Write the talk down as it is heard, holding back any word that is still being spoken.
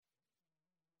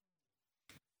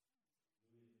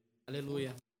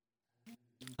Aleluia.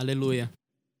 Aleluia.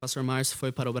 O pastor Márcio foi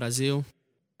para o Brasil.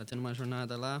 Está tendo uma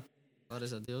jornada lá.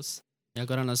 Glórias a Deus. E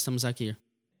agora nós estamos aqui.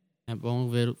 É bom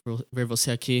ver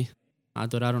você aqui,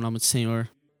 adorar o nome do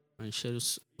Senhor, encher o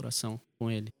coração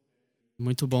com Ele.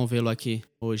 Muito bom vê-lo aqui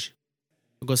hoje.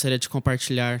 Eu gostaria de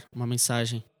compartilhar uma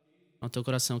mensagem ao teu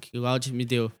coração que o Aldi me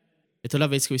deu. E toda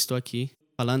vez que eu estou aqui,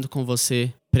 falando com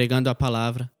você, pregando a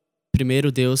palavra,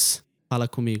 primeiro Deus fala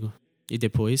comigo e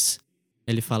depois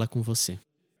Ele fala com você.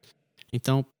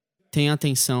 Então, tenha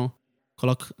atenção,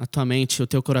 coloca a tua mente e o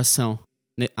teu coração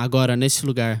agora nesse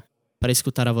lugar para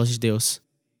escutar a voz de Deus,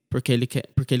 porque Ele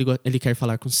quer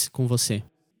falar com você.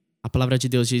 A palavra de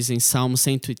Deus diz em Salmo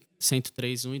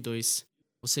 103, 1 e 2.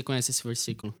 Você conhece esse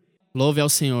versículo? Louve ao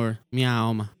Senhor, minha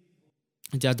alma,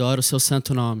 e adoro o seu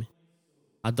santo nome.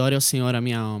 Adore ao Senhor a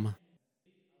minha alma.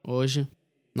 Hoje,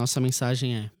 nossa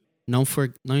mensagem é: não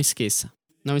esqueça.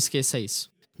 Não esqueça isso.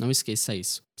 Não esqueça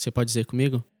isso. Você pode dizer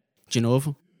comigo? De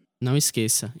novo? Não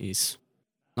esqueça isso.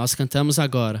 Nós cantamos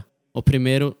agora o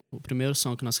primeiro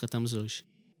som que nós cantamos hoje.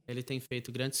 Ele tem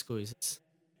feito grandes coisas.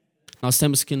 Nós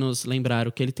temos que nos lembrar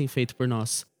o que Ele tem feito por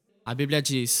nós. A Bíblia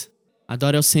diz: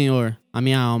 adore ao Senhor, a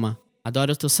minha alma.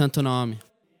 Adore o teu santo nome.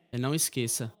 E não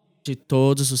esqueça de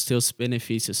todos os teus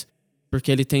benefícios,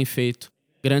 porque Ele tem feito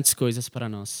grandes coisas para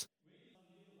nós.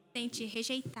 Sente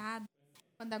rejeitado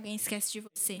quando alguém esquece de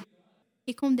você.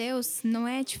 E com Deus não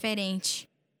é diferente.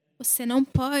 Você não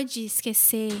pode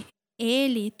esquecer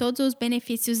Ele e todos os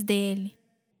benefícios dele.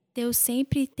 Deus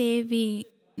sempre teve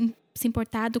se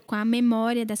importado com a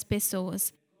memória das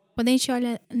pessoas. Quando a gente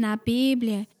olha na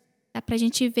Bíblia, dá pra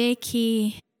gente ver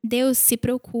que Deus se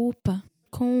preocupa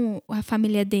com a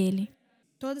família dele.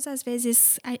 Todas as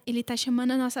vezes Ele está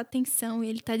chamando a nossa atenção,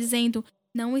 Ele está dizendo,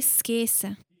 não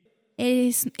esqueça.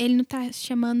 Ele não está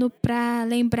chamando para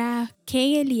lembrar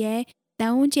quem Ele é,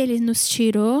 da onde Ele nos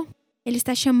tirou. Ele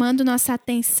está chamando nossa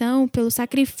atenção pelo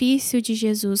sacrifício de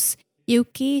Jesus e o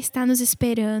que está nos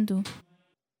esperando.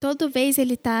 Toda vez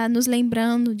Ele está nos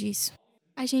lembrando disso.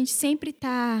 A gente sempre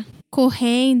está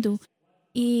correndo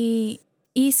e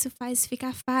isso faz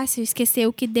ficar fácil esquecer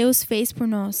o que Deus fez por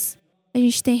nós. A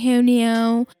gente tem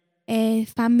reunião,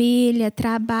 família,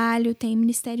 trabalho, tem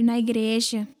ministério na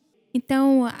igreja.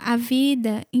 Então, a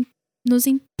vida nos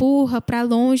empurra para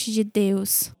longe de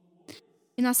Deus.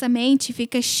 E nossa mente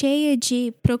fica cheia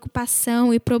de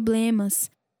preocupação e problemas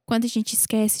quando a gente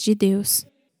esquece de Deus.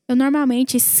 Eu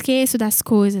normalmente esqueço das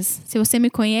coisas. Se você me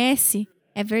conhece,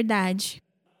 é verdade.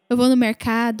 Eu vou no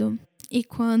mercado e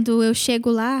quando eu chego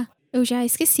lá, eu já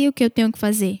esqueci o que eu tenho que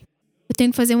fazer. Eu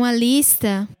tenho que fazer uma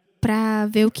lista para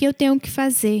ver o que eu tenho que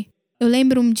fazer. Eu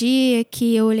lembro um dia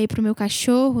que eu olhei pro meu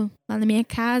cachorro lá na minha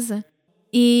casa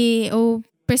e eu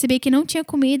percebi que não tinha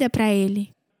comida para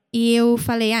ele. E eu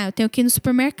falei, eu tenho que ir no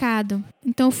supermercado.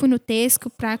 Então eu fui no Tesco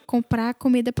para comprar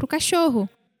comida pro cachorro.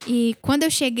 E quando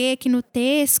eu cheguei aqui no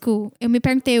Tesco, eu me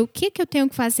perguntei o que eu tenho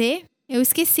que fazer. Eu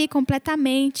esqueci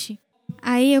completamente.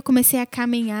 Aí eu comecei a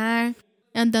caminhar,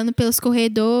 andando pelos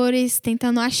corredores,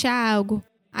 tentando achar algo.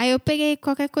 Aí eu peguei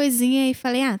qualquer coisinha e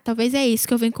falei, talvez é isso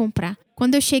que eu venho comprar.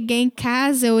 Quando eu cheguei em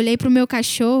casa, eu olhei pro meu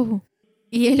cachorro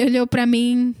e ele olhou pra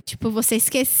mim, tipo, você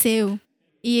esqueceu.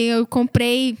 E eu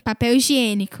comprei papel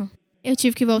higiênico. Eu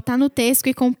tive que voltar no Tesco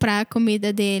e comprar a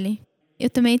comida dele.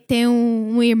 Eu também tenho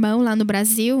um irmão lá no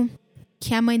Brasil,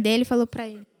 que a mãe dele falou pra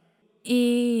ele.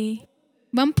 E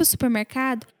vamos pro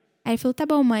supermercado? Aí ele falou, tá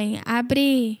bom, mãe,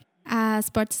 abre as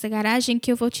portas da garagem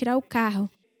que eu vou tirar o carro.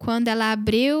 Quando ela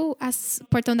abriu o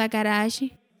portão da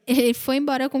garagem, ele foi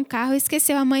embora com o carro e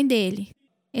esqueceu a mãe dele.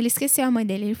 Ele esqueceu a mãe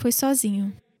dele, ele foi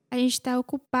sozinho. A gente está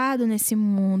ocupado nesse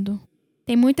mundo.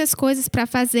 Tem muitas coisas para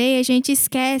fazer e a gente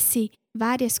esquece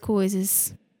várias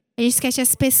coisas. A gente esquece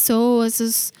as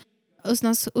pessoas,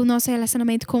 o nosso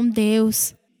relacionamento com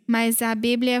Deus. Mas a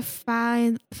Bíblia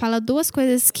fala duas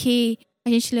coisas que a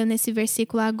gente leu nesse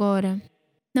versículo agora.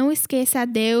 Não esqueça a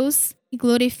Deus e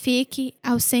glorifique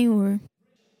ao Senhor.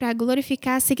 Para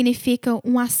glorificar significa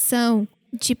uma ação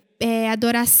de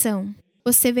adoração.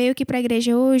 Você veio aqui para a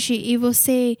igreja hoje e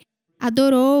você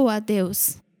adorou a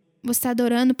Deus. Você está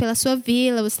adorando pela sua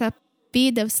vida, você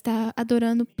está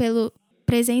adorando pela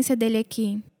presença dele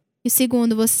aqui. E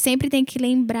segundo, você sempre tem que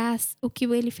lembrar o que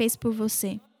ele fez por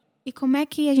você. E como é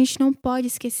que a gente não pode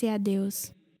esquecer a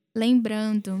Deus?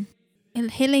 Lembrando.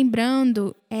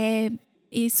 Relembrando,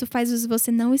 isso faz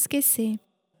você não esquecer.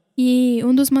 E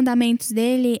um dos mandamentos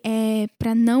dele é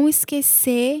para não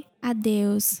esquecer a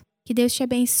Deus. Que Deus te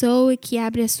abençoe, que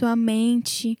abra a sua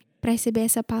mente para receber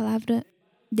essa palavra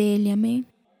dele, amém?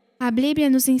 A Bíblia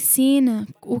nos ensina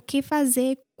o que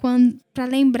fazer para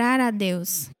lembrar a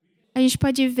Deus. A gente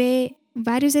pode ver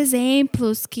vários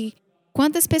exemplos que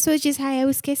Quantas pessoas de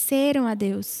Israel esqueceram a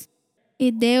Deus?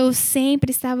 E Deus sempre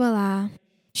estava lá,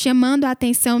 chamando a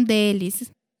atenção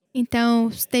deles. Então,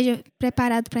 esteja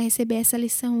preparado para receber essa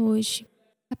lição hoje.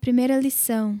 A primeira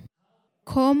lição: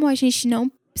 como a gente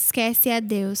não esquece a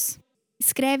Deus.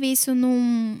 Escreve isso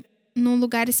num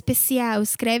lugar especial.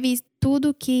 Escreve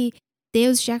tudo que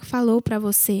Deus já falou para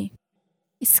você.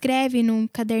 Escreve num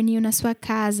caderninho na sua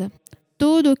casa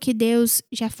tudo que Deus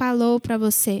já falou para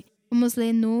você. Vamos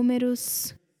ler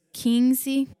Números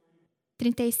 15,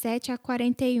 37 a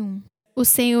 41. O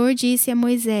Senhor disse a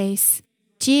Moisés: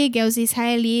 diga aos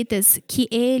israelitas que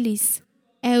eles,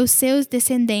 os seus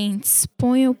descendentes,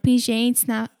 ponham pingentes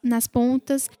nas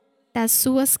pontas das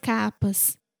suas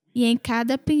capas, e em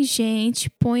cada pingente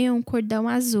ponham um cordão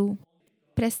azul.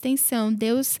 Presta atenção,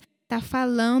 Deus está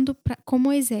falando com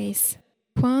Moisés.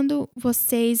 Quando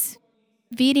vocês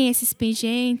virem esses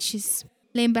pingentes,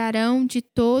 lembrarão de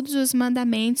todos os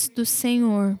mandamentos do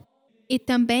Senhor. E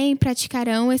também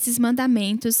praticarão esses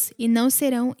mandamentos e não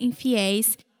serão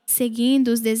infiéis, seguindo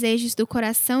os desejos do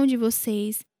coração de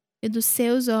vocês e dos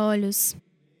seus olhos.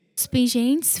 Os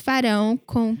pingentes farão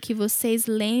com que vocês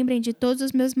lembrem de todos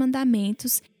os meus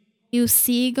mandamentos e os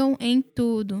sigam em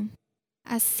tudo.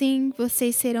 Assim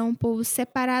vocês serão um povo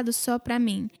separado só para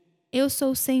mim. Eu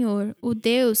sou o Senhor, o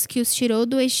Deus que os tirou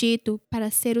do Egito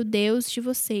para ser o Deus de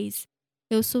vocês.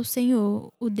 Eu sou o Senhor,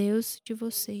 o Deus de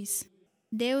vocês.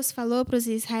 Deus falou para os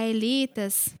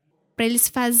israelitas para eles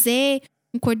fazer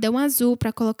um cordão azul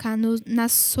para colocar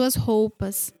nas suas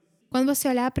roupas. Quando você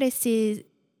olhar para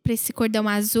esse cordão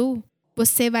azul,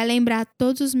 você vai lembrar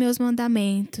todos os meus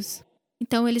mandamentos.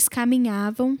 Então eles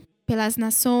caminhavam pelas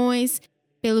nações,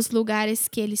 pelos lugares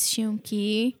que eles tinham que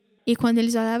ir. E quando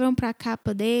eles olhavam para a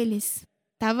capa deles,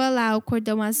 estava lá o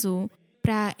cordão azul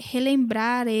para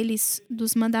relembrar eles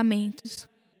dos mandamentos.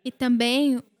 E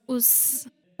também os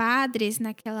padres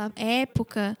naquela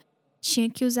época tinham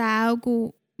que usar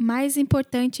algo mais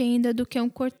importante ainda do que um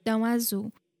cordão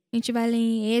azul. A gente vai ler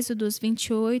em Êxodos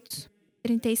 28,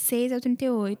 36 ao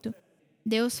 38.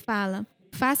 Deus fala: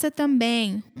 faça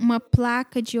também uma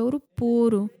placa de ouro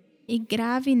puro e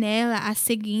grave nela a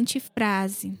seguinte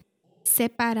frase: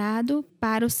 separado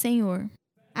para o Senhor.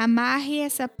 Amarre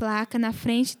essa placa na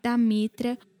frente da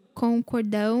mitra com um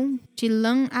cordão de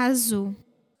lã azul.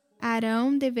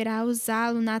 Arão deverá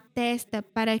usá-lo na testa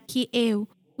para que eu,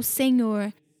 o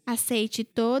Senhor, aceite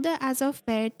todas as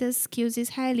ofertas que os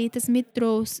israelitas me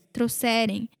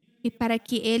trouxerem e para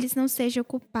que eles não sejam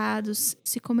culpados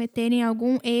se cometerem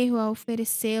algum erro ao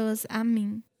oferecê-las a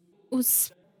mim.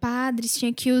 Os padres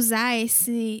tinham que usar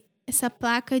essa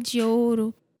placa de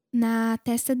ouro na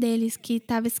testa deles que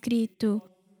estava escrito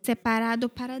separado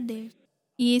para Deus.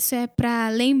 E isso é para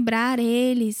lembrar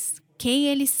eles quem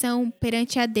eles são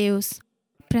perante a Deus,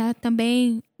 para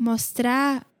também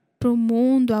mostrar para o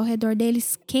mundo ao redor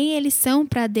deles quem eles são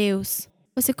para Deus.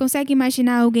 Você consegue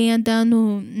imaginar alguém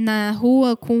andando na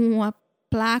rua com uma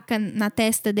placa na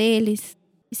testa deles,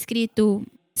 escrito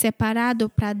separado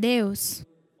para Deus?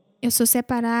 Eu sou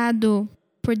separado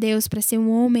por Deus para ser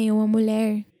um homem ou uma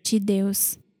mulher de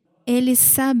Deus. Eles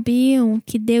sabiam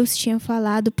que Deus tinha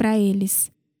falado para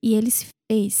eles e eles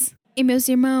fez. E meus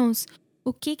irmãos,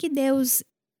 o que Deus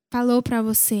falou para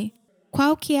você?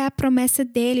 Qual que é a promessa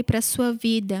dele para a sua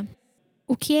vida?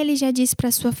 O que ele já disse para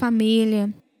a sua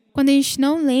família? Quando a gente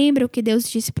não lembra o que Deus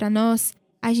disse para nós,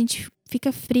 a gente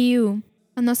fica frio,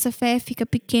 a nossa fé fica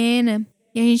pequena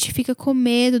e a gente fica com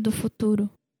medo do futuro.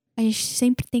 A gente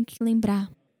sempre tem que lembrar.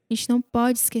 A gente não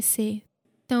pode esquecer.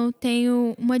 Então, eu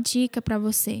tenho uma dica para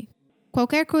você.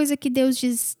 Qualquer coisa que Deus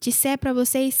disser para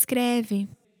você, escreve.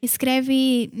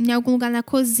 Escreve em algum lugar na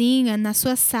cozinha, na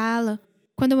sua sala.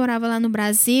 Quando eu morava lá no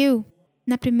Brasil,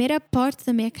 na primeira porta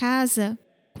da minha casa,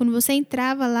 quando você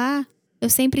entrava lá, eu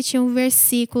sempre tinha um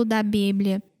versículo da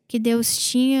Bíblia que Deus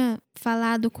tinha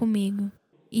falado comigo.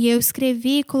 E eu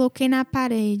escrevi e coloquei na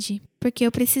parede, porque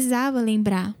eu precisava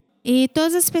lembrar. E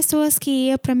todas as pessoas que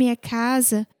iam para minha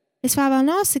casa, eles falavam: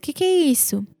 nossa, o que é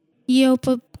isso? E eu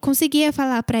conseguia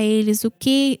falar para eles o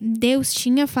que Deus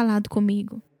tinha falado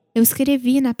comigo. Eu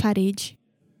escrevi na parede.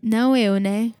 Não eu,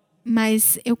 né?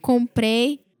 Mas eu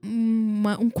comprei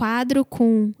um quadro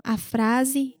com a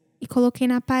frase e coloquei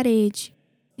na parede.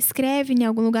 Escreve em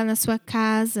algum lugar na sua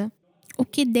casa o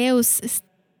que Deus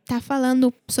está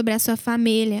falando sobre a sua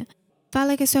família.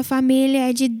 Fala que a sua família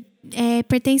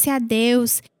pertence a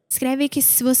Deus. Escreve que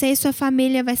você e sua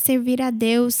família vai servir a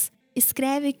Deus.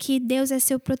 Escreve que Deus é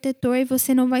seu protetor e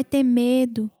você não vai ter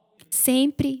medo.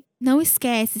 Sempre, não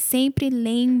esquece, sempre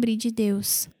lembre de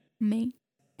Deus. Amém?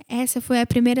 Essa foi a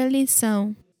primeira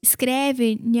lição.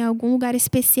 Escreve em algum lugar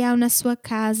especial na sua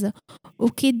casa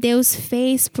o que Deus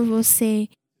fez por você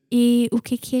e o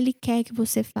que Ele quer que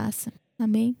você faça.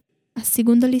 Amém? A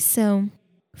segunda lição.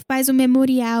 Faz um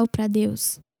memorial para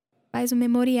Deus. Faz um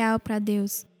memorial para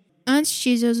Deus. Antes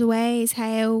de Josué e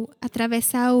Israel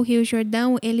atravessar o Rio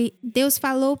Jordão, Deus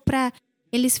falou para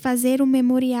eles fazerem um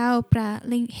memorial para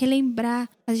relembrar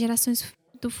as gerações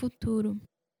do futuro.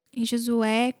 Em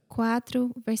Josué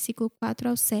 4, versículo 4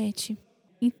 ao 7.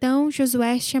 Então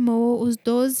Josué chamou os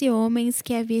 12 homens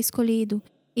que havia escolhido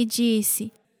e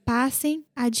disse: Passem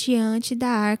adiante da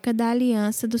arca da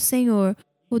aliança do Senhor,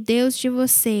 o Deus de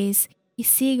vocês, e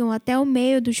sigam até o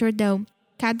meio do Jordão.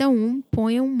 Cada um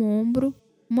ponha um ombro,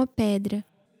 uma pedra,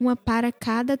 uma para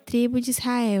cada tribo de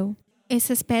Israel.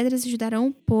 Essas pedras ajudarão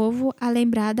o povo a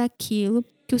lembrar daquilo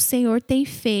que o Senhor tem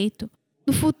feito.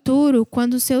 No futuro,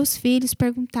 quando seus filhos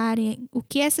perguntarem o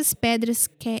que essas pedras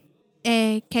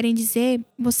querem dizer,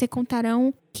 você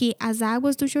contarão que as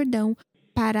águas do Jordão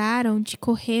pararam de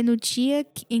correr no dia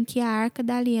em que a Arca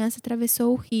da Aliança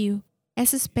atravessou o rio.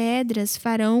 Essas pedras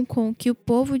farão com que o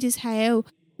povo de Israel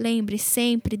lembre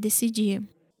sempre desse dia.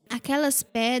 Aquelas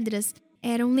pedras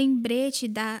eram um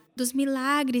lembrete dos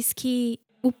milagres que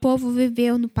o povo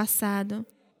viveu no passado.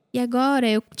 E agora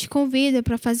eu te convido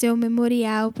para fazer um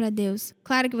memorial para Deus.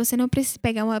 Claro que você não precisa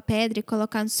pegar uma pedra e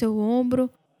colocar no seu ombro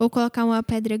ou colocar uma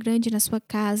pedra grande na sua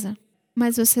casa.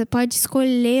 Mas você pode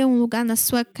escolher um lugar na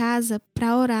sua casa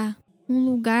para orar. Um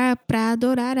lugar para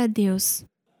adorar a Deus.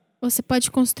 Você pode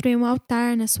construir um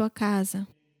altar na sua casa.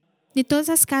 De todas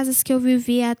as casas que eu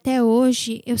vivi até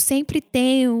hoje, eu sempre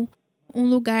tenho um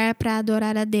lugar para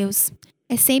adorar a Deus.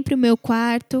 É sempre o meu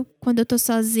quarto, quando eu estou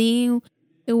sozinho,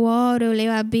 eu oro, eu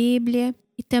leio a Bíblia.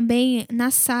 E também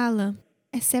na sala,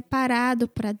 é separado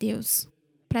para Deus.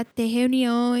 Para ter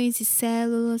reuniões e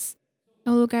células,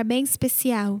 é um lugar bem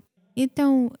especial.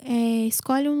 Então,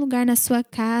 escolhe um lugar na sua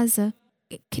casa,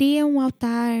 cria um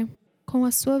altar com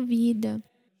a sua vida.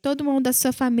 Todo mundo da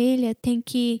sua família tem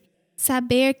que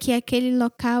saber que aquele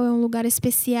local é um lugar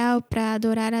especial para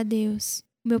adorar a Deus.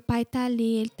 Meu pai tá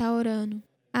ali, ele tá orando.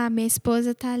 Minha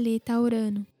esposa tá ali, tá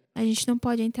orando. A gente não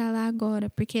pode entrar lá agora,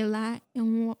 porque lá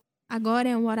agora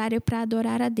é um horário para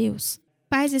adorar a Deus.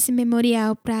 Faz esse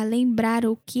memorial para lembrar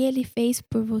o que Ele fez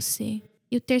por você.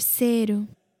 E o terceiro,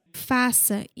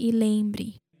 faça e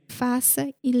lembre.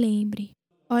 Faça e lembre.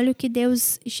 Olha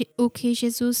o que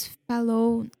Jesus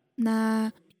falou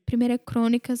na 1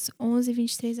 Crônicas 11,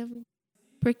 23 a 20.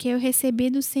 Porque eu recebi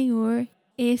do Senhor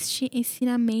este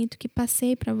ensinamento que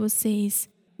passei para vocês.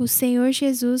 O Senhor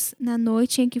Jesus, na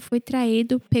noite em que foi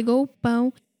traído, pegou o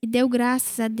pão e deu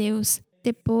graças a Deus.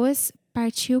 Depois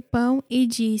partiu o pão e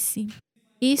disse: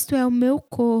 Isto é o meu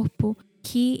corpo,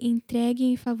 que entregue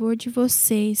em favor de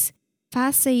vocês.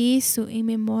 Faça isso em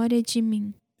memória de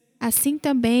mim. Assim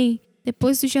também,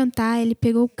 depois do jantar, ele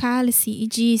pegou o cálice e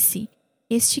disse: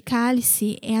 Este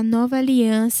cálice é a nova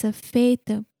aliança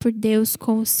feita por Deus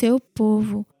com o seu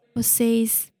povo.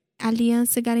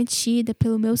 Aliança garantida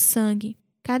pelo meu sangue.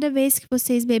 Cada vez que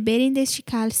vocês beberem deste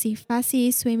cálice, faça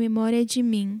isso em memória de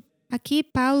mim. Aqui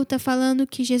Paulo está falando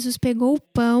que Jesus pegou o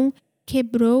pão,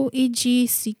 quebrou e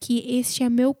disse que este é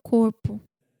meu corpo.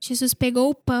 Jesus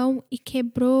pegou o pão e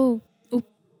quebrou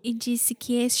e disse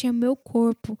que este é meu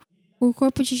corpo. O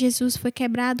corpo de Jesus foi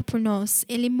quebrado por nós.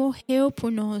 Ele morreu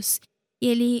por nós. E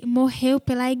ele morreu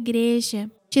pela igreja.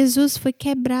 Jesus foi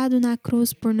quebrado na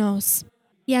cruz por nós.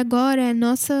 E agora é a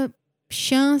nossa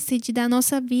chance de dar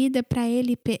nossa vida para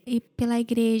Ele e pela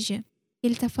igreja.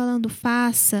 Ele está falando,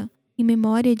 faça em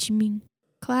memória de mim.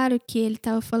 Claro que ele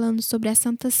estava falando sobre a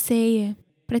Santa Ceia,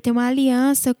 para ter uma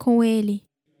aliança com Ele.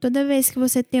 Toda vez que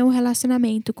você tem um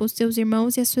relacionamento com seus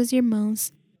irmãos e as suas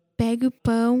irmãs, pegue o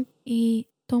pão e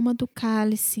toma do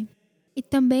cálice. E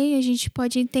também a gente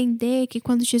pode entender que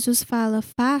quando Jesus fala,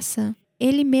 faça,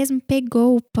 Ele mesmo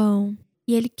pegou o pão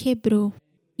e Ele quebrou.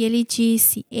 E Ele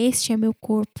disse, este é meu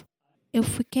corpo. Eu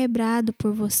fui quebrado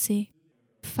por você.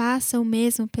 Faça o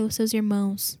mesmo pelos seus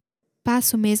irmãos.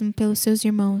 Faça o mesmo pelos seus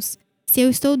irmãos. Se eu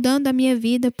estou dando a minha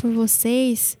vida por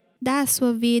vocês, dá a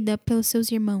sua vida pelos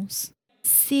seus irmãos.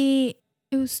 Se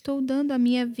eu estou dando a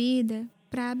minha vida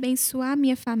para abençoar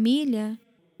minha família,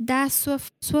 dá a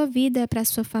sua vida para a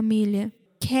sua família.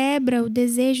 Quebra o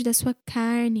desejo da sua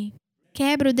carne.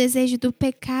 Quebra o desejo do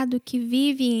pecado que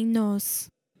vive em nós.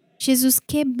 Jesus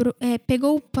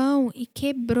pegou o pão e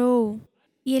quebrou.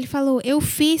 E ele falou, eu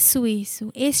fiz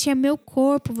isso. Este é meu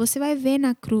corpo, você vai ver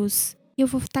na cruz. Eu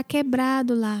vou estar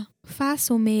quebrado lá.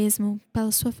 Faça o mesmo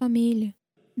pela sua família.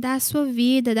 Dá a sua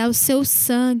vida, dá o seu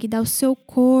sangue, dá o seu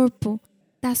corpo,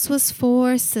 dá as suas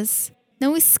forças.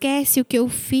 Não esquece o que eu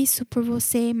fiz por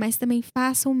você, mas também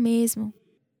faça o mesmo.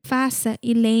 Faça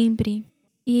e lembre.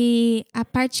 E a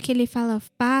parte que ele fala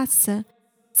faça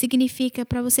significa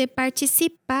para você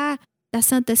participar da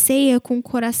Santa Ceia com um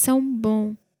coração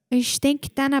bom. A gente tem que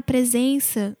estar na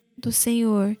presença do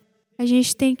Senhor. A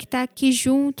gente tem que estar aqui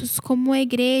juntos como uma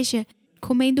igreja,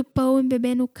 comendo pão e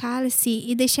bebendo cálice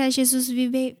e deixar Jesus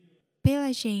viver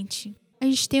pela gente. A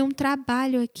gente tem um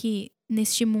trabalho aqui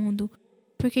neste mundo,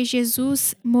 porque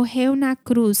Jesus morreu na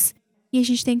cruz e a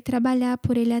gente tem que trabalhar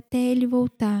por ele até ele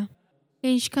voltar. E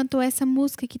a gente cantou essa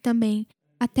música aqui também,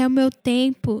 até o meu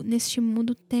tempo neste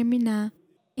mundo terminar.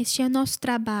 Este é nosso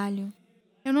trabalho.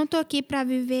 Eu não tô aqui para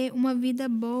viver uma vida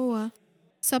boa,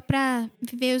 só para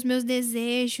viver os meus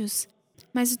desejos,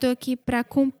 mas eu tô aqui para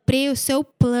cumprir o seu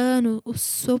plano, o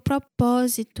seu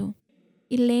propósito.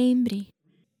 E lembre,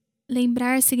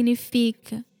 lembrar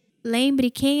significa, lembre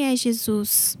quem é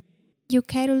Jesus. E eu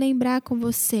quero lembrar com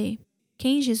você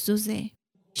quem Jesus é.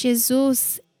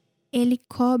 Jesus, ele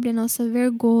cobre a nossa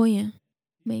vergonha.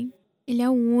 Bem, ele é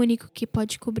o único que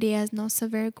pode cobrir a nossa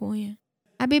vergonha.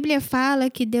 A Bíblia fala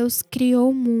que Deus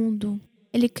criou o mundo.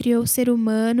 Ele criou o ser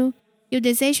humano e o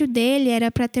desejo dele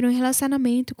era para ter um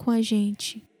relacionamento com a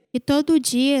gente. E todo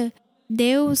dia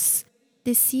Deus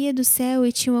descia do céu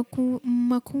e tinha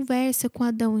uma conversa com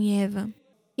Adão e Eva.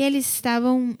 E eles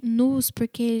estavam nus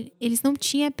porque eles não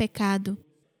tinham pecado.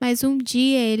 Mas um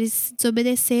dia eles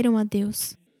desobedeceram a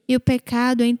Deus. E o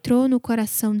pecado entrou no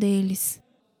coração deles.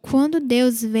 Quando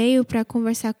Deus veio para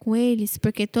conversar com eles,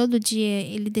 porque todo dia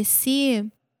ele descia,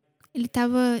 ele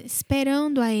estava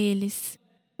esperando a eles.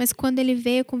 Mas quando ele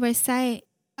veio conversar,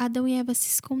 Adão e Eva se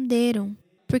esconderam.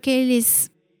 Porque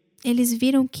eles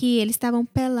viram que eles estavam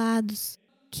pelados,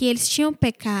 que eles tinham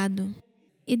pecado.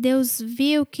 E Deus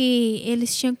viu que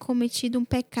eles tinham cometido um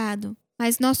pecado.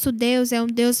 Mas nosso Deus é um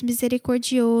Deus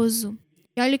misericordioso.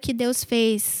 E olha o que Deus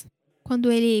fez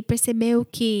quando ele percebeu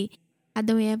que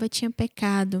Adão e Eva tinham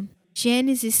pecado.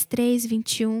 Gênesis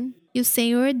 3:21. E o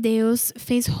Senhor Deus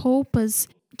fez roupas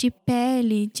de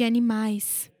pele de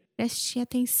animais. Preste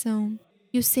atenção.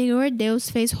 E o Senhor Deus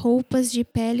fez roupas de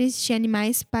peles de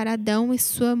animais para Adão e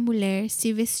sua mulher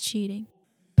se vestirem.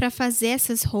 Para fazer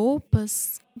essas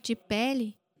roupas de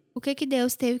pele, o que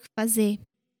Deus teve que fazer?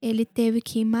 Ele teve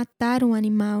que matar um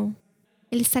animal.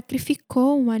 Ele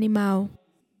sacrificou um animal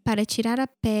para tirar a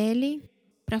pele,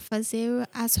 para fazer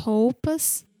as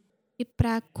roupas e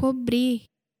para cobrir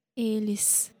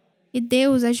eles. E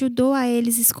Deus ajudou a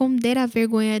eles a esconder a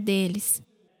vergonha deles.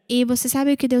 E você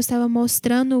sabe o que Deus estava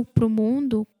mostrando para o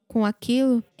mundo com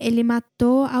aquilo? Ele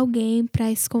matou alguém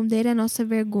para esconder a nossa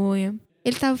vergonha.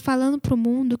 Ele estava falando para o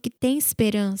mundo que tem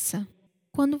esperança.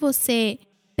 Quando você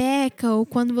peca ou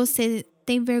quando você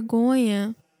tem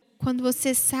vergonha, quando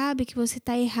você sabe que você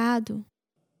está errado,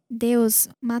 Deus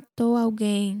matou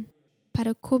alguém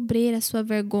para cobrir a sua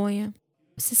vergonha.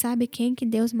 Você sabe quem que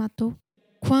Deus matou?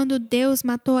 Quando Deus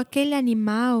matou aquele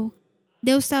animal,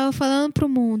 Deus estava falando para o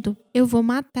mundo, eu vou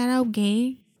matar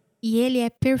alguém e ele é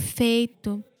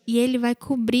perfeito e ele vai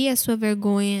cobrir a sua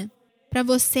vergonha. Para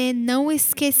você não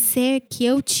esquecer que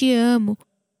eu te amo,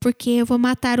 porque eu vou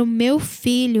matar o meu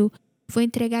filho, vou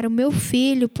entregar o meu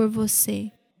filho por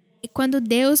você. E quando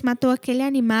Deus matou aquele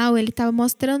animal, ele estava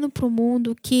mostrando para o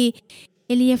mundo que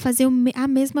ele ia fazer a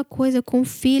mesma coisa com o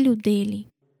filho dele.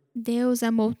 Deus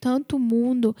amou tanto o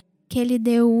mundo que ele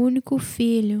deu o único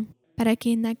filho, para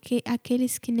que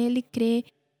aqueles que nele crê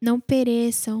não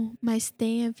pereçam, mas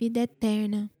tenham vida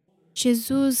eterna.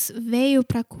 Jesus veio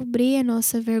para cobrir a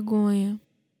nossa vergonha.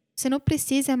 Você não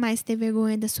precisa mais ter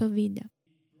vergonha da sua vida.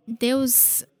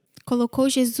 Deus colocou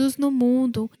Jesus no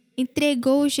mundo,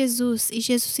 entregou Jesus e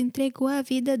Jesus entregou a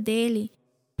vida dele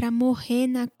para morrer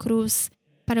na cruz,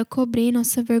 para cobrir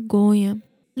nossa vergonha.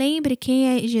 Lembre quem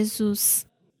é Jesus.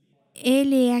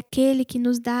 Ele é aquele que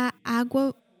nos dá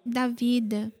água da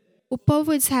vida. O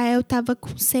povo de Israel estava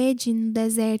com sede no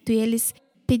deserto e eles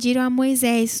pediram a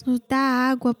Moisés, nos dá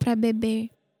água para beber.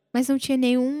 Mas não tinha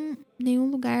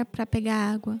nenhum lugar para pegar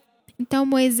água. Então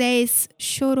Moisés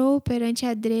chorou perante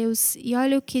a Deus e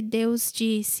olha o que Deus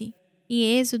disse.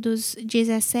 Em Êxodos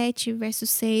 17, verso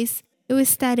 6, eu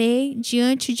estarei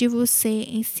diante de você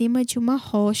em cima de uma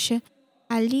rocha,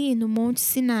 ali no Monte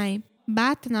Sinai.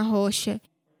 Bata na rocha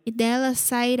e dela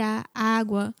sairá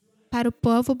água para o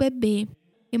povo beber.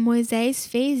 E Moisés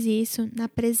fez isso na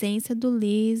presença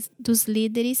dos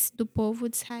líderes do povo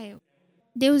de Israel.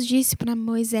 Deus disse para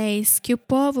Moisés que o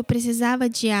povo precisava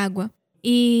de água.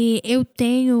 E eu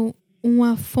tenho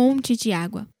uma fonte de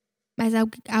água, mas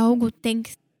algo tem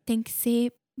que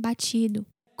ser batido.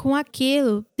 Com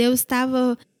aquilo, Deus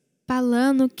estava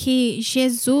falando que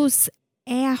Jesus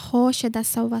é a rocha da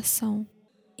salvação.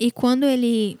 E quando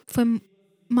ele foi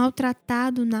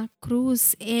maltratado na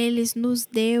cruz, ele nos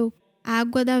deu a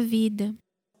água da vida.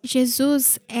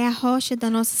 Jesus é a rocha da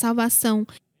nossa salvação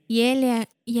e ele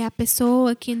é a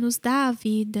pessoa que nos dá a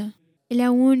vida. Ele é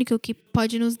o único que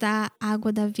pode nos dar a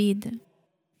água da vida.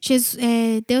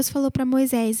 Deus falou para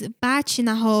Moisés: bate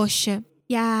na rocha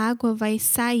e a água vai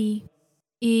sair.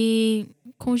 E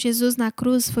com Jesus na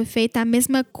cruz foi feita a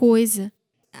mesma coisa.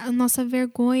 A nossa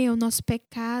vergonha, o nosso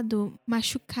pecado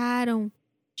machucaram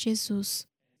Jesus.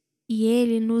 E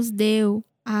ele nos deu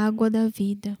a água da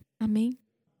vida. Amém?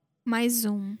 Mais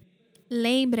um.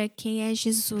 Lembra quem é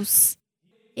Jesus.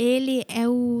 Ele é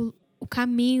o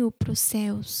caminho para os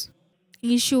céus.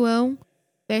 Em João,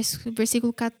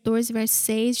 versículo 14, verso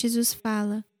 6, Jesus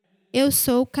fala: eu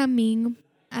sou o caminho,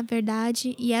 a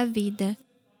verdade e a vida.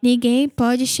 Ninguém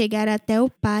pode chegar até o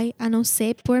Pai a não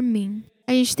ser por mim.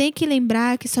 A gente tem que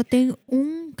lembrar que só tem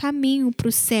um caminho para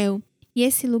o céu. E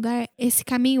esse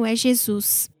caminho é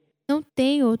Jesus. Não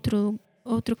tem outro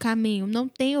caminho, não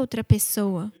tem outra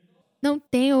pessoa. Não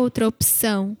tem outra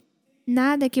opção.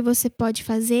 Nada que você pode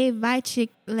fazer vai te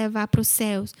levar para os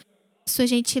céus. Sua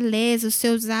gentileza, os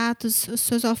seus atos, as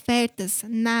suas ofertas,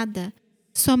 nada.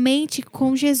 Somente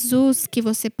com Jesus que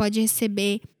você pode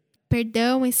receber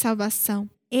perdão e salvação.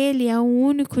 Ele é o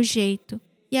único jeito.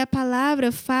 E a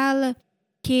palavra fala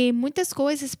que muitas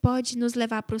coisas podem nos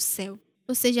levar para o céu.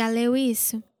 Você já leu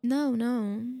isso? Não.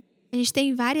 A gente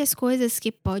tem várias coisas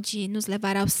que podem nos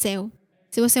levar ao céu.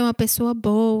 Se você é uma pessoa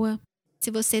boa,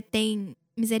 se você tem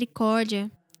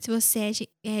misericórdia, se você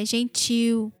é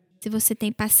gentil, se você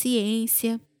tem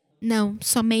paciência. Não,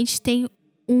 somente tem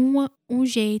um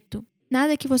jeito.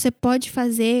 Nada que você pode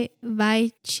fazer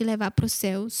vai te levar para o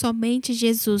céu. Somente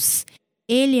Jesus.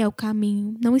 Ele é o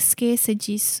caminho. Não esqueça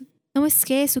disso. Não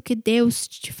esqueça o que Deus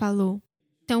te falou.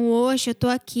 Então hoje eu estou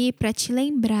aqui para te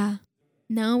lembrar.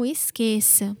 Não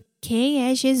esqueça quem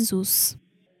é Jesus.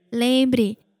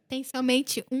 Lembre, tem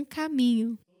somente um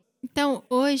caminho. Então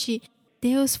hoje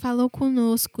Deus falou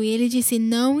conosco e Ele disse: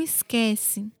 não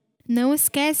esquece. Não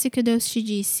esquece o que Deus te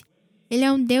disse. Ele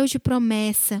é um Deus de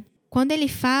promessa. Quando Ele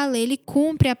fala, Ele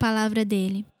cumpre a palavra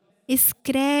dEle.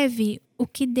 Escreve o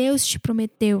que Deus te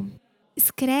prometeu.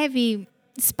 Escreve,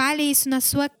 espalhe isso na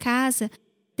sua casa.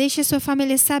 Deixe a sua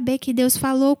família saber que Deus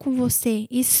falou com você.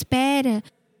 E espera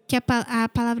que a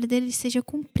palavra dEle seja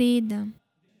cumprida.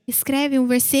 Escreve um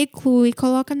versículo e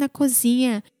coloca na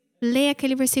cozinha. Lê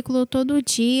aquele versículo todo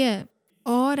dia.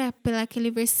 Ora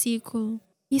pelaquele versículo.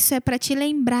 Isso é para te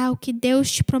lembrar o que Deus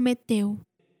te prometeu.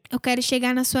 Eu quero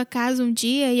chegar na sua casa um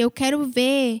dia e eu quero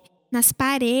ver nas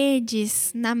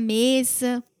paredes, na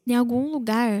mesa, em algum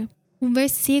lugar, um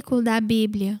versículo da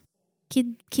Bíblia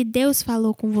que Deus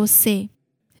falou com você.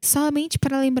 Somente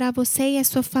para lembrar você e a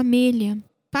sua família.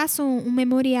 Faça um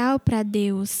memorial para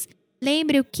Deus.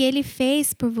 Lembre o que Ele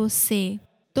fez por você.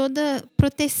 Toda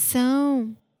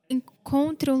proteção.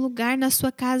 Encontre um lugar na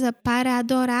sua casa para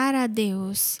adorar a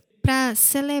Deus. Para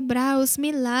celebrar os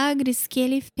milagres que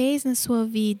Ele fez na sua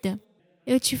vida.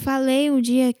 Eu te falei um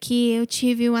dia que eu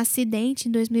tive um acidente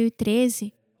em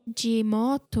 2013 de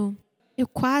moto. Eu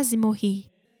quase morri.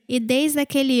 E desde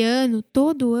aquele ano,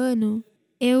 todo ano,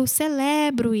 eu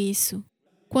celebro isso.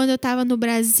 Quando eu estava no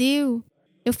Brasil,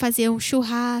 eu fazia um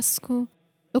churrasco.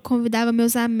 Eu convidava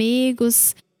meus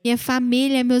amigos, minha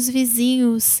família, meus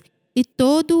vizinhos. E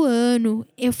todo ano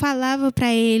eu falava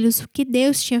para eles o que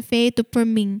Deus tinha feito por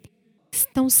mim.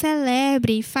 Então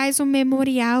celebre, faz um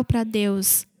memorial para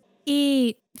Deus.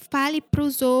 E fale para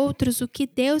os outros o que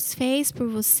Deus fez por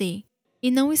você. E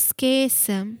não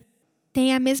esqueça,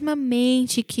 tenha a mesma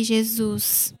mente que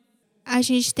Jesus. A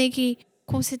gente tem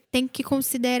que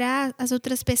considerar as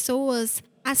outras pessoas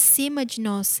acima de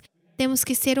nós. Temos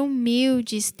que ser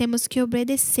humildes, temos que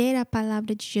obedecer à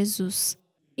palavra de Jesus.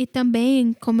 E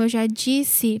também, como eu já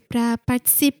disse, para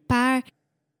participar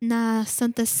na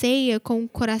Santa Ceia com um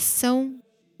coração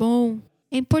bom.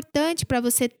 É importante para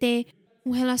você ter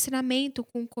um relacionamento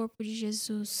com o corpo de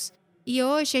Jesus. E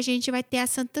hoje a gente vai ter a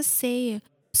Santa Ceia.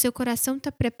 O seu coração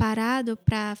está preparado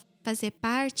para fazer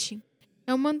parte?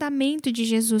 É um mandamento de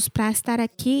Jesus para estar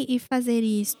aqui e fazer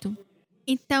isto.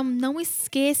 Então, não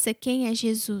esqueça quem é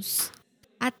Jesus.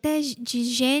 Até de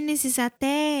Gênesis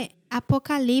até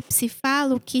Apocalipse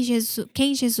fala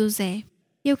quem Jesus é.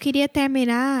 Eu queria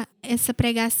terminar essa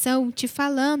pregação te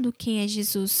falando quem é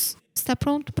Jesus. Está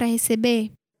pronto para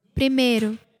receber?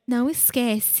 Primeiro, não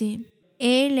esquece.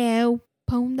 Ele é o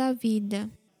pão da vida.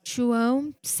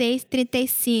 João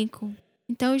 6,35.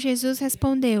 Então Jesus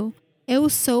respondeu: eu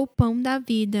sou o pão da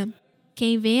vida.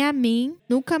 Quem vem a mim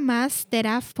nunca mais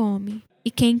terá fome. E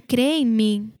quem crê em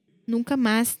mim nunca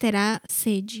mais terá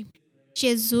sede.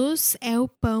 Jesus é o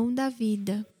pão da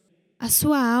vida. A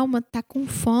sua alma está com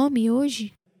fome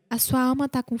hoje? A sua alma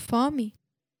está com fome?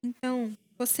 Então,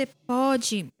 você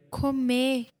pode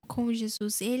comer com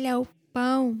Jesus. Ele é o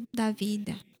pão da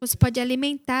vida. Você pode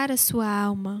alimentar a sua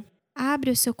alma.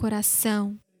 Abre o seu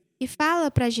coração e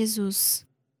fala para Jesus: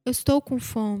 eu estou com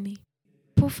fome.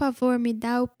 Por favor, me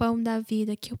dá o pão da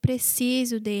vida, que eu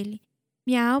preciso dele.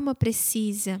 Minha alma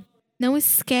precisa. Não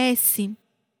esquece,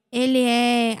 ele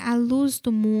é a luz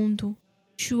do mundo.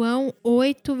 João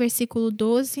 8, versículo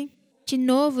 12. De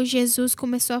novo, Jesus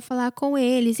começou a falar com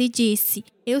eles e disse: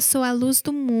 eu sou a luz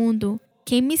do mundo.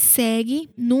 Quem me segue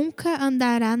nunca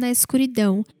andará na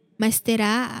escuridão, mas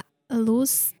terá a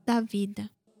luz da vida.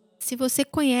 Se você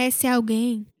conhece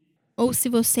alguém, ou se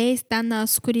você está na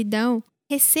escuridão,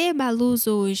 receba a luz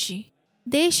hoje.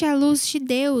 Deixe a luz de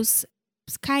Deus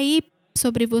cair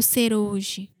sobre você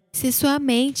hoje. Se sua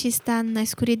mente está na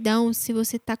escuridão, se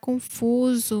você está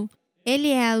confuso, Ele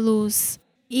é a luz.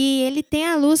 E Ele tem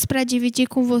a luz para dividir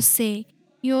com você.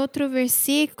 Em outro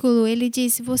versículo, ele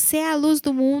diz: você é a luz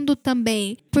do mundo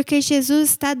também, porque Jesus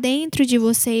está dentro de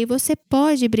você e você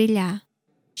pode brilhar.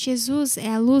 Jesus é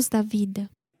a luz da vida.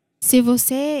 Se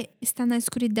você está na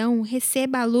escuridão,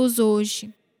 receba a luz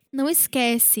hoje. Não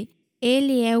esquece,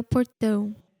 Ele é o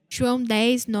portão. João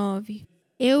 10, 9.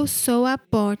 Eu sou a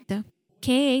porta.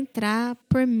 Quem entrar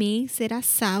por mim será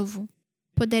salvo.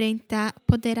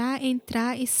 Poderá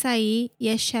entrar e sair e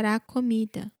achará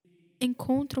comida.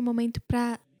 Encontre um momento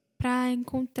para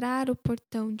encontrar o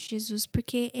portão de Jesus,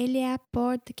 porque Ele é a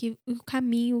porta, o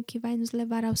caminho que vai nos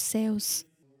levar aos céus.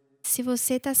 Se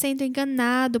você está sendo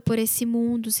enganado por esse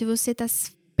mundo, se você está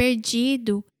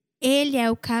perdido, Ele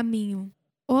é o caminho.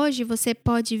 Hoje você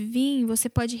pode vir, você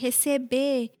pode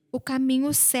receber o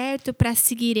caminho certo para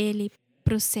seguir Ele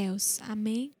para os céus.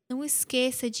 Amém? Não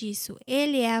esqueça disso.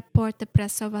 Ele é a porta para a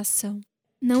salvação.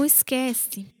 Não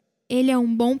esquece. Ele é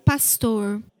um bom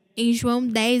pastor. Em João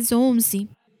 10, 11,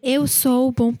 eu sou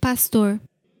o bom pastor.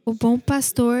 O bom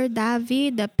pastor dá a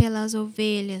vida pelas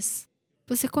ovelhas.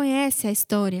 Você conhece a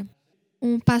história?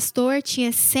 Um pastor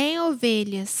tinha 100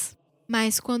 ovelhas,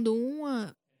 mas quando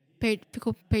uma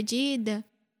ficou perdida,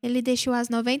 ele deixou as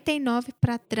 99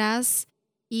 para trás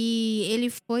e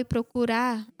ele foi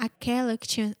procurar aquela que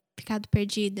tinha ficado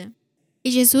perdida.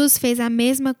 E Jesus fez a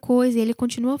mesma coisa, ele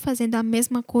continua fazendo a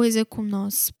mesma coisa com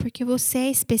nós, porque você é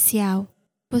especial.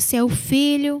 Você é o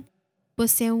filho,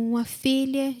 você é uma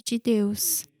filha de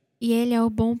Deus e Ele é o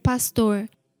bom pastor.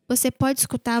 Você pode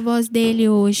escutar a voz dele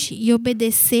hoje e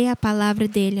obedecer a palavra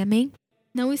dele, amém?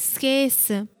 Não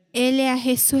esqueça, Ele é a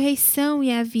ressurreição e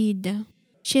a vida.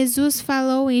 Jesus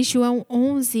falou em João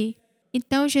 11,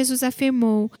 então Jesus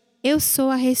afirmou: eu sou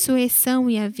a ressurreição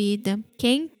e a vida.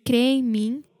 Quem crê em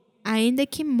mim, ainda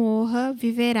que morra,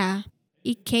 viverá.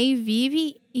 E quem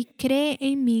vive e crê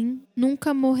em mim,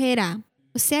 nunca morrerá.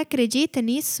 Você acredita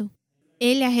nisso?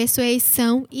 Ele é a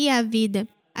ressurreição e a vida.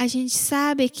 A gente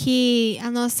sabe que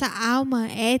a nossa alma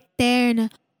é eterna,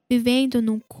 vivendo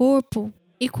num corpo.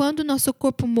 E quando o nosso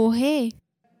corpo morrer,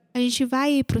 a gente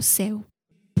vai ir para o céu.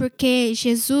 Porque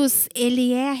Jesus,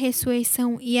 Ele é a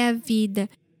ressurreição e a vida.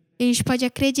 A gente pode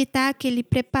acreditar que Ele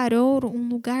preparou um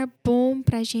lugar bom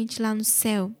para a gente lá no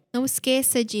céu. Não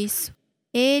esqueça disso.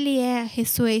 Ele é a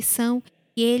ressurreição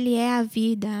e Ele é a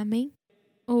vida. Amém?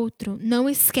 Outro, não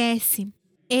esquece.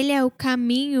 Ele é o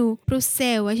caminho para o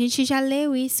céu. A gente já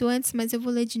leu isso antes, mas eu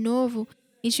vou ler de novo.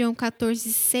 Em João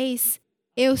 14, 6.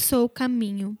 Eu sou o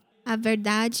caminho, a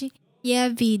verdade e a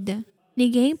vida.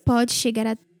 Ninguém pode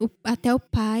chegar até o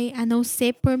Pai a não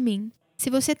ser por mim. Se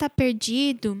você está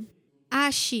perdido,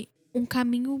 ache um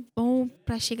caminho bom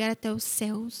para chegar até os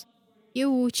céus. E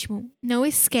o último, não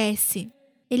esquece.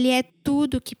 Ele é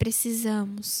tudo o que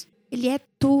precisamos. Ele é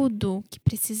tudo o que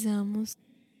precisamos.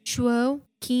 João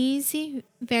 15,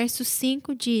 verso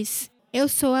 5 diz: eu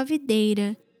sou a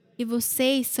videira e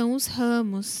vocês são os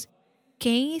ramos.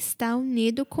 Quem está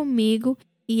unido comigo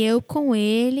e eu com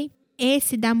ele,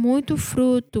 esse dá muito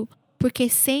fruto, porque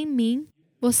sem mim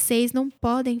vocês não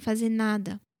podem fazer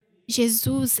nada.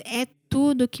 Jesus é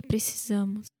tudo o que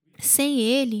precisamos. Sem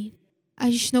Ele, a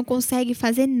gente não consegue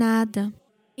fazer nada.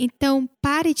 Então,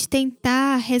 pare de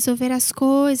tentar resolver as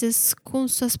coisas com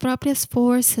suas próprias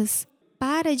forças.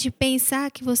 Para de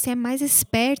pensar que você é mais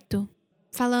esperto,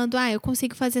 falando: eu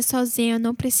consigo fazer sozinho, eu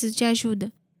não preciso de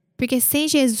ajuda. Porque sem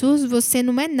Jesus você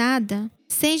não é nada.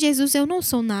 Sem Jesus eu não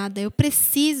sou nada, eu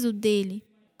preciso dele.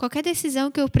 Qualquer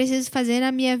decisão que eu preciso fazer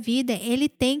na minha vida, ele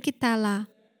tem que estar lá.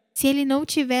 Se ele não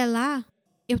estiver lá,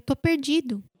 eu estou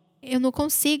perdido. Eu não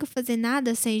consigo fazer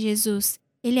nada sem Jesus.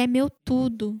 Ele é meu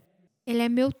tudo. Ele é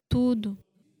meu tudo.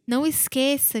 Não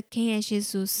esqueça quem é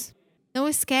Jesus. Não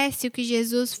esquece o que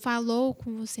Jesus falou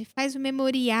com você. Faz um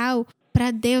memorial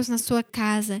para Deus na sua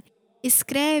casa.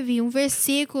 Escreve um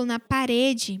versículo na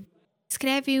parede.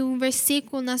 Escreve um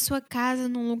versículo na sua casa,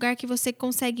 num lugar que você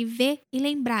consegue ver e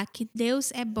lembrar que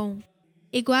Deus é bom.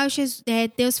 Igual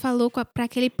Deus falou para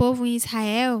aquele povo em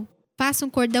Israel, faça um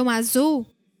cordão azul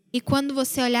e quando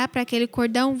você olhar para aquele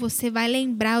cordão, você vai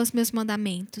lembrar os meus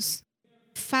mandamentos.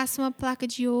 Faça uma placa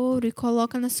de ouro e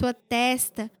coloca na sua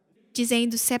testa,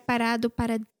 dizendo separado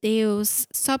para Deus,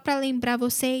 só para lembrar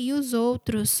você e os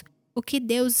outros o que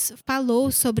Deus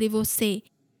falou sobre você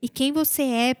e quem você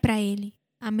é para Ele.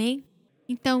 Amém?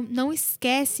 Então, não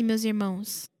esquece, meus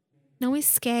irmãos. Não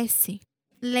esquece.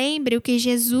 Lembre o que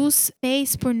Jesus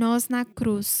fez por nós na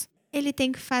cruz. Ele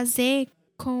tem que fazer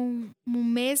com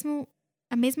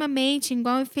a mesma mente,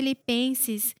 igual em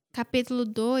Filipenses, capítulo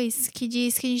 2, que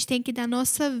diz que a gente tem que dar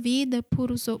nossa vida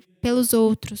pelos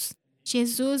outros.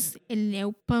 Jesus, ele é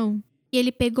o pão. E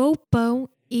ele pegou o pão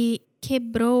e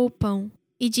quebrou o pão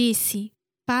e disse: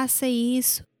 faça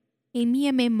isso em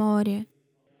minha memória.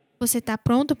 Você está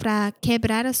pronto para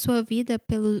quebrar a sua vida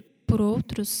por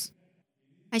outros?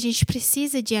 A gente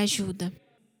precisa de ajuda.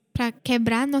 Para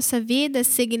quebrar nossa vida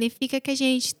significa que a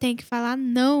gente tem que falar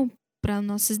não para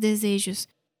nossos desejos,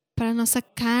 para nossa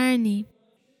carne.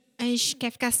 A gente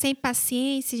quer ficar sem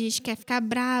paciência, a gente quer ficar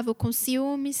bravo, com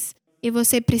ciúmes. E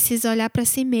você precisa olhar para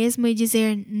si mesmo e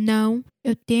dizer: não,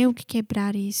 eu tenho que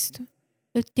quebrar isto.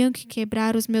 Eu tenho que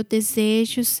quebrar os meus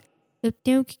desejos. Eu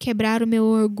tenho que quebrar o meu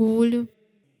orgulho.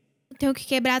 Eu tenho que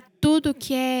quebrar tudo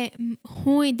que é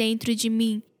ruim dentro de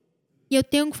mim. E eu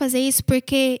tenho que fazer isso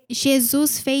porque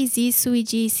Jesus fez isso e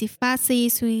disse: faça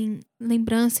isso em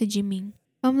lembrança de mim.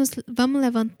 Vamos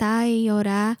levantar e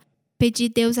orar, pedir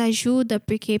Deus ajuda,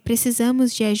 porque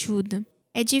precisamos de ajuda.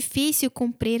 É difícil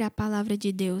cumprir a palavra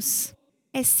de Deus.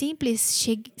 É simples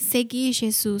seguir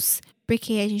Jesus,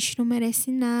 porque a gente não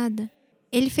merece nada.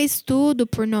 Ele fez tudo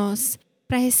por nós.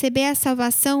 Para receber a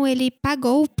salvação, Ele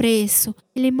pagou o preço.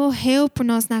 Ele morreu por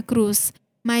nós na cruz,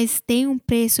 mas tem um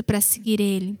preço para seguir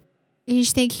Ele. A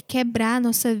gente tem que quebrar a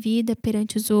nossa vida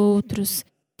perante os outros.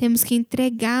 Temos que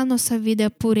entregar a nossa vida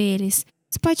por eles.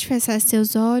 Você pode fechar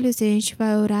seus olhos e a gente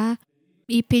vai orar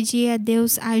e pedir a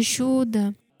Deus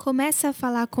ajuda. Começa a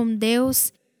falar com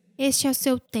Deus. Este é o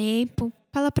seu tempo.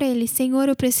 Fala para Ele: Senhor,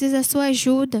 eu preciso da sua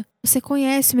ajuda. Você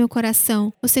conhece o meu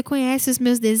coração. Você conhece os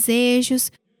meus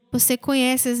desejos. Você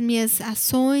conhece as minhas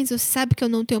ações. Você sabe que eu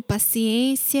não tenho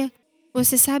paciência.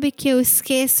 Você sabe que eu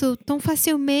esqueço tão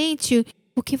facilmente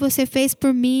o que você fez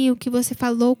por mim, o que você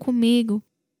falou comigo.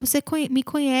 Você me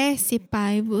conhece,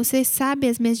 Pai. Você sabe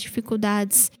as minhas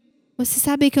dificuldades. Você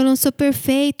sabe que eu não sou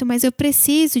perfeito, mas eu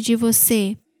preciso de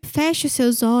você. Feche os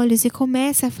seus olhos e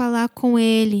comece a falar com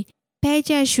Ele.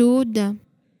 Pede ajuda.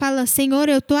 Fala: Senhor,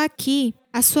 eu estou aqui.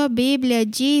 A sua Bíblia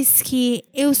diz que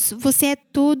você é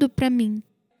tudo para mim.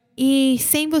 E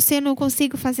sem você eu não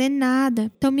consigo fazer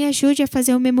nada. Então me ajude a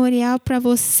fazer um memorial para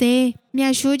você. Me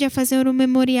ajude a fazer um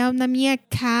memorial na minha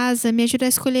casa. Me ajude a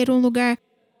escolher um lugar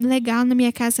legal na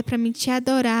minha casa para mim te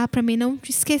adorar, para mim não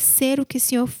esquecer o que o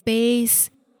Senhor fez.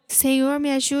 Senhor,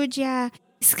 me ajude a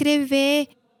escrever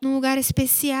num lugar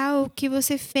especial o que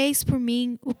você fez por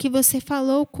mim, o que você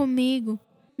falou comigo.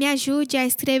 Me ajude a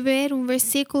escrever um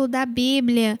versículo da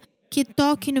Bíblia que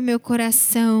toque no meu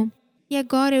coração. E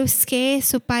agora eu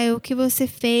esqueço, Pai, o que você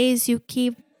fez e o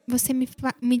que você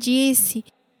me disse.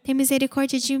 Tem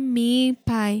misericórdia de mim,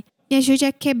 Pai. Me ajude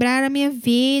a quebrar a minha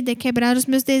vida, quebrar os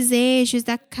meus desejos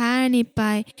da carne,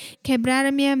 Pai. Quebrar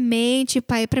a minha mente,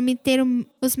 Pai, para me ter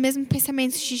os mesmos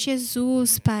pensamentos de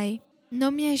Jesus, Pai.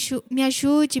 Não me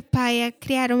ajude, Pai, a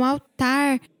criar um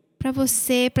altar para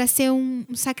você, para ser um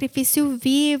sacrifício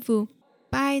vivo.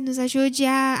 Pai, nos ajude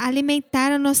a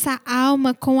alimentar a nossa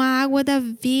alma com a água da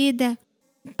vida.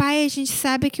 Pai, a gente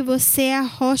sabe que você é a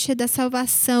rocha da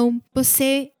salvação.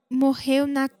 Você morreu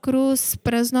na cruz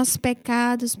para os nossos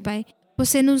pecados, Pai.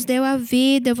 Você nos deu a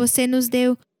vida, você nos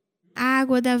deu a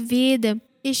água da vida.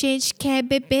 E a gente quer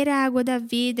beber a água da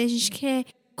vida, a gente quer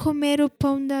comer o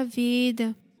pão da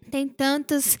vida. Tem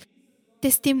tantos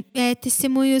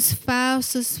testemunhos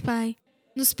falsos, Pai.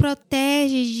 Nos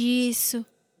protege disso.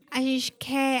 A gente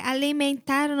quer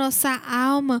alimentar a nossa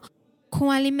alma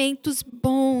com alimentos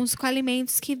bons, com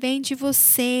alimentos que vêm de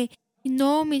você. Em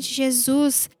nome de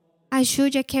Jesus,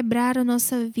 ajude a quebrar a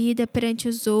nossa vida perante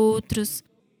os outros.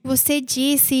 Você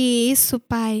disse isso,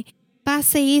 Pai.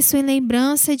 Faça isso em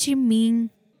lembrança de mim.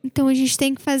 Então a gente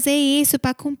tem que fazer isso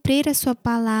para cumprir a sua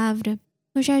palavra.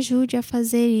 Nos ajude a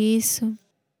fazer isso.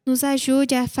 Nos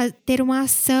ajude a ter uma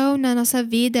ação na nossa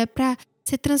vida para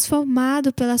ser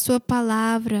transformado pela sua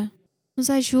palavra. Nos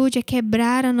ajude a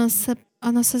quebrar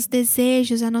os nossos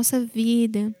desejos, a nossa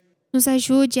vida. Nos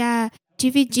ajude a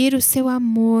dividir o seu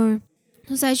amor.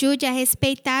 Nos ajude a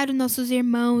respeitar os nossos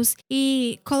irmãos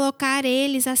e colocar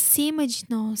eles acima de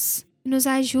nós. Nos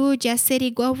ajude a ser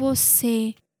igual a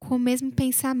você, com o mesmo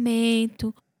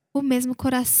pensamento, o mesmo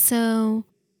coração,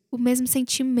 o mesmo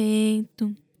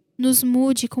sentimento. Nos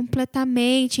mude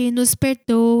completamente e nos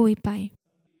perdoe, Pai.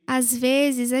 Às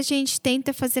vezes a gente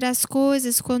tenta fazer as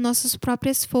coisas com nossas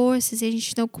próprias forças e a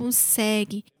gente não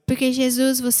consegue. Porque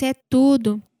Jesus, você é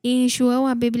tudo. E em João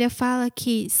a Bíblia fala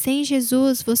que sem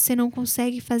Jesus você não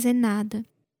consegue fazer nada.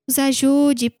 Nos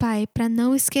ajude, Pai, para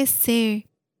não esquecer.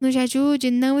 Nos ajude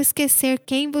a não esquecer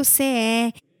quem você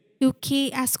é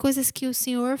e as coisas que o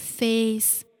Senhor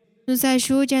fez. Nos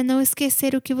ajude a não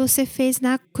esquecer o que você fez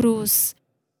na cruz.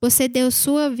 Você deu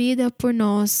sua vida por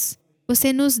nós.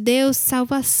 Você nos deu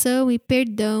salvação e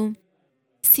perdão.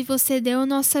 Se você deu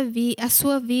a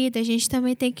sua vida, a gente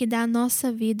também tem que dar a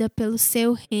nossa vida pelo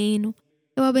seu reino.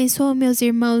 Eu abençoo meus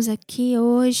irmãos aqui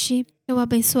hoje. Eu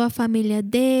abençoo a família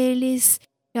deles.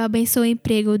 Eu abençoo o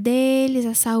emprego deles,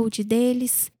 a saúde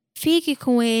deles. Fique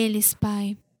com eles,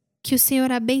 Pai. Que o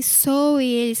Senhor abençoe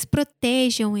eles,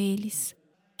 protejam eles.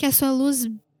 Que a sua luz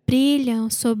brilhe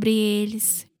sobre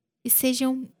eles e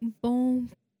sejam bom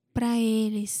para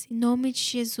eles. Em nome de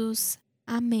Jesus.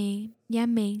 Amém e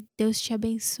amém. Deus te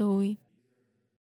abençoe.